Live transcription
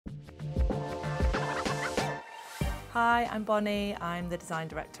Hi, I'm Bonnie. I'm the design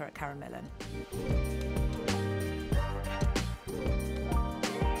director at Karen Millen.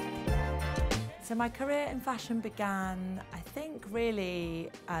 So my career in fashion began, I think, really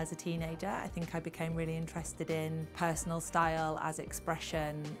as a teenager. I think I became really interested in personal style as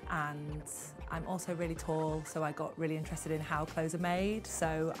expression, and I'm also really tall, so I got really interested in how clothes are made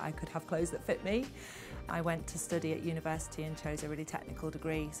so I could have clothes that fit me. I went to study at university and chose a really technical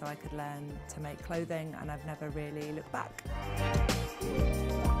degree so I could learn to make clothing, and I've never really looked back.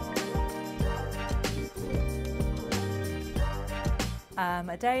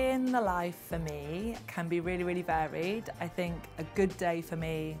 A day in the life for me can be really varied. I think a good day for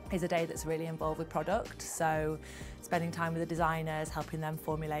me is a day that's really involved with product, so spending time with the designers, helping them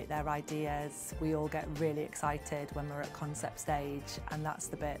formulate their ideas. We all get really excited when we're at concept stage, and that's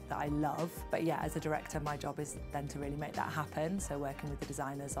the bit that I love. But yeah, as a director, my job is then to really make that happen, so working with the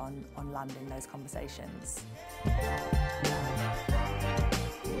designers on landing those conversations.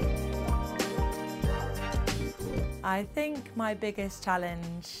 I think my biggest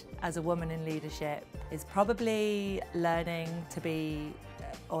challenge as a woman in leadership is probably learning to be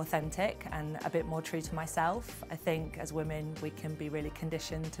authentic and a bit more true to myself. I think as women we can be really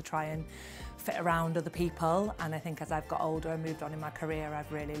conditioned to try and fit around other people, and I think as I've got older and moved on in my career,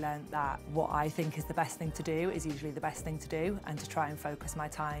 I've really learned that what I think is the best thing to do is usually the best thing to do, and to try and focus my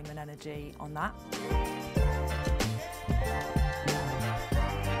time and energy on that.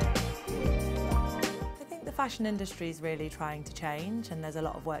 The fashion industry is really trying to change, and there's a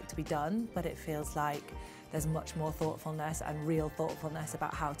lot of work to be done, but it feels like there's much more thoughtfulness and real thoughtfulness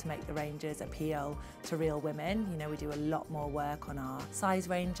about how to make the ranges appeal to real women. You know, we do a lot more work on our size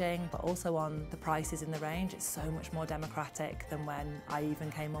ranging, but also on the prices in the range. It's so much more democratic than when I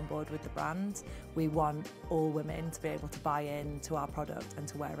even came on board with the brand. We want all women to be able to buy into our product and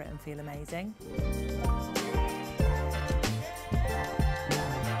to wear it and feel amazing.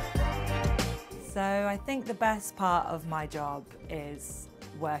 So I think the best part of my job is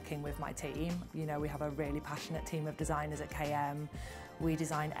working with my team. You know, we have a really passionate team of designers at KM. We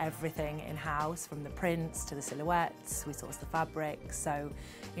design everything in-house, from the prints to the silhouettes. We source the fabrics. So,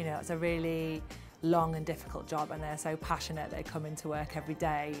 you know, it's a really long and difficult job, and they're so passionate. They come into work every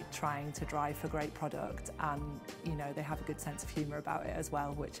day trying to drive for great product, and, you know, they have a good sense of humour about it as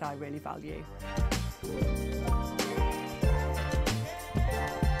well, which I really value.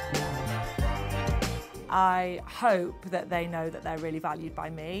 I hope that they know that they're really valued by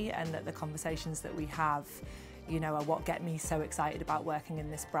me, and that the conversations that we have, you know, are what get me so excited about working in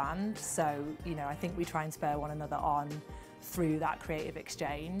this brand. So, you know, I think we try and spur one another on through that creative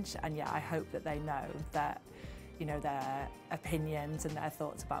exchange, and yeah, I hope that they know that, you know, their opinions and their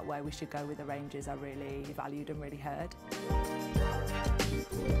thoughts about where we should go with the ranges are really valued and really heard.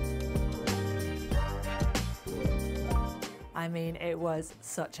 I mean, it was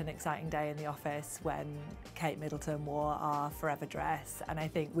such an exciting day in the office when Kate Middleton wore our forever dress, and I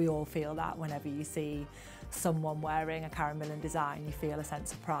think we all feel that whenever you see someone wearing a Karen Millen design, you feel a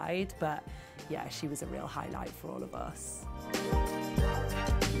sense of pride. But yeah, she was a real highlight for all of us.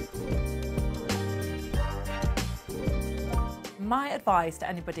 My advice to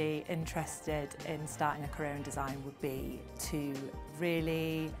anybody interested in starting a career in design would be to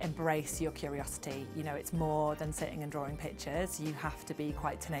really embrace your curiosity. You know, it's more than sitting and drawing pictures. You have to be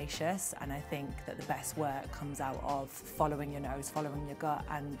quite tenacious, and I think that the best work comes out of following your nose, following your gut,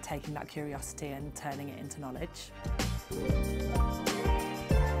 and taking that curiosity and turning it into knowledge.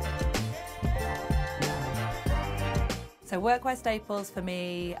 So workwear staples for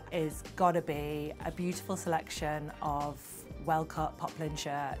me is gotta be a beautiful selection of well-cut poplin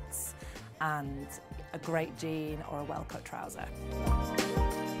shirts and a great jean or a well-cut trouser.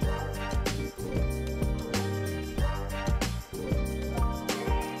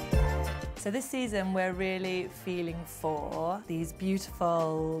 So this season we're really feeling for these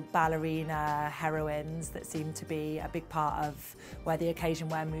beautiful ballerina heroines that seem to be a big part of where the occasion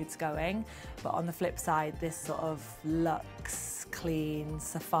wear mood's going. But on the flip side, this sort of luxe, clean,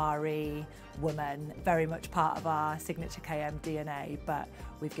 safari woman, very much part of our signature KM DNA, but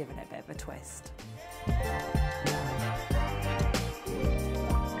we've given it a bit of a twist.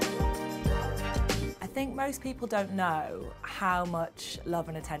 I think most people don't know how much love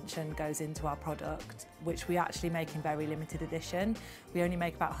and attention goes into our product. which we actually make in very limited edition. We only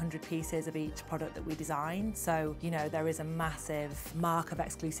make about 100 pieces of each product that we design. So, you know, there is a massive mark of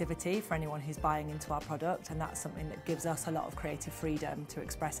exclusivity for anyone who's buying into our product, and that's something that gives us a lot of creative freedom to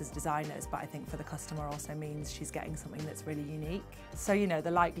express as designers, but I think for the customer also means she's getting something that's really unique. So, you know,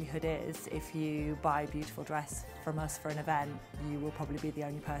 the likelihood is if you buy a beautiful dress from us for an event, you will probably be the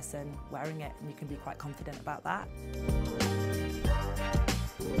only person wearing it, and you can be quite confident about that.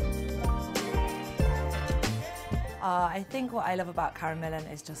 I think what I love about Karen Millen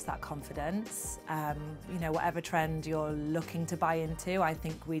is just that confidence. You know, whatever trend you're looking to buy into, I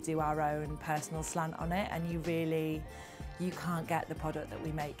think we do our own personal slant on it, and you can't get the product that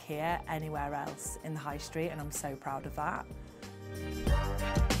we make here anywhere else in the high street, and I'm so proud of that.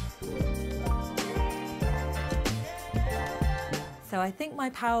 So I think my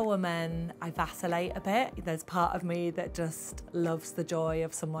power woman, I vacillate a bit. There's part of me that just loves the joy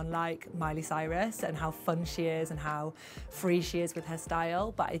of someone like Miley Cyrus and how fun she is and how free she is with her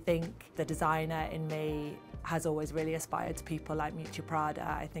style. But I think the designer in me has always really aspired to people like Miuccia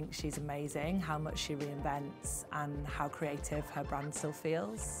Prada. I think she's amazing, how much she reinvents and how creative her brand still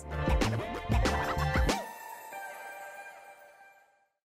feels.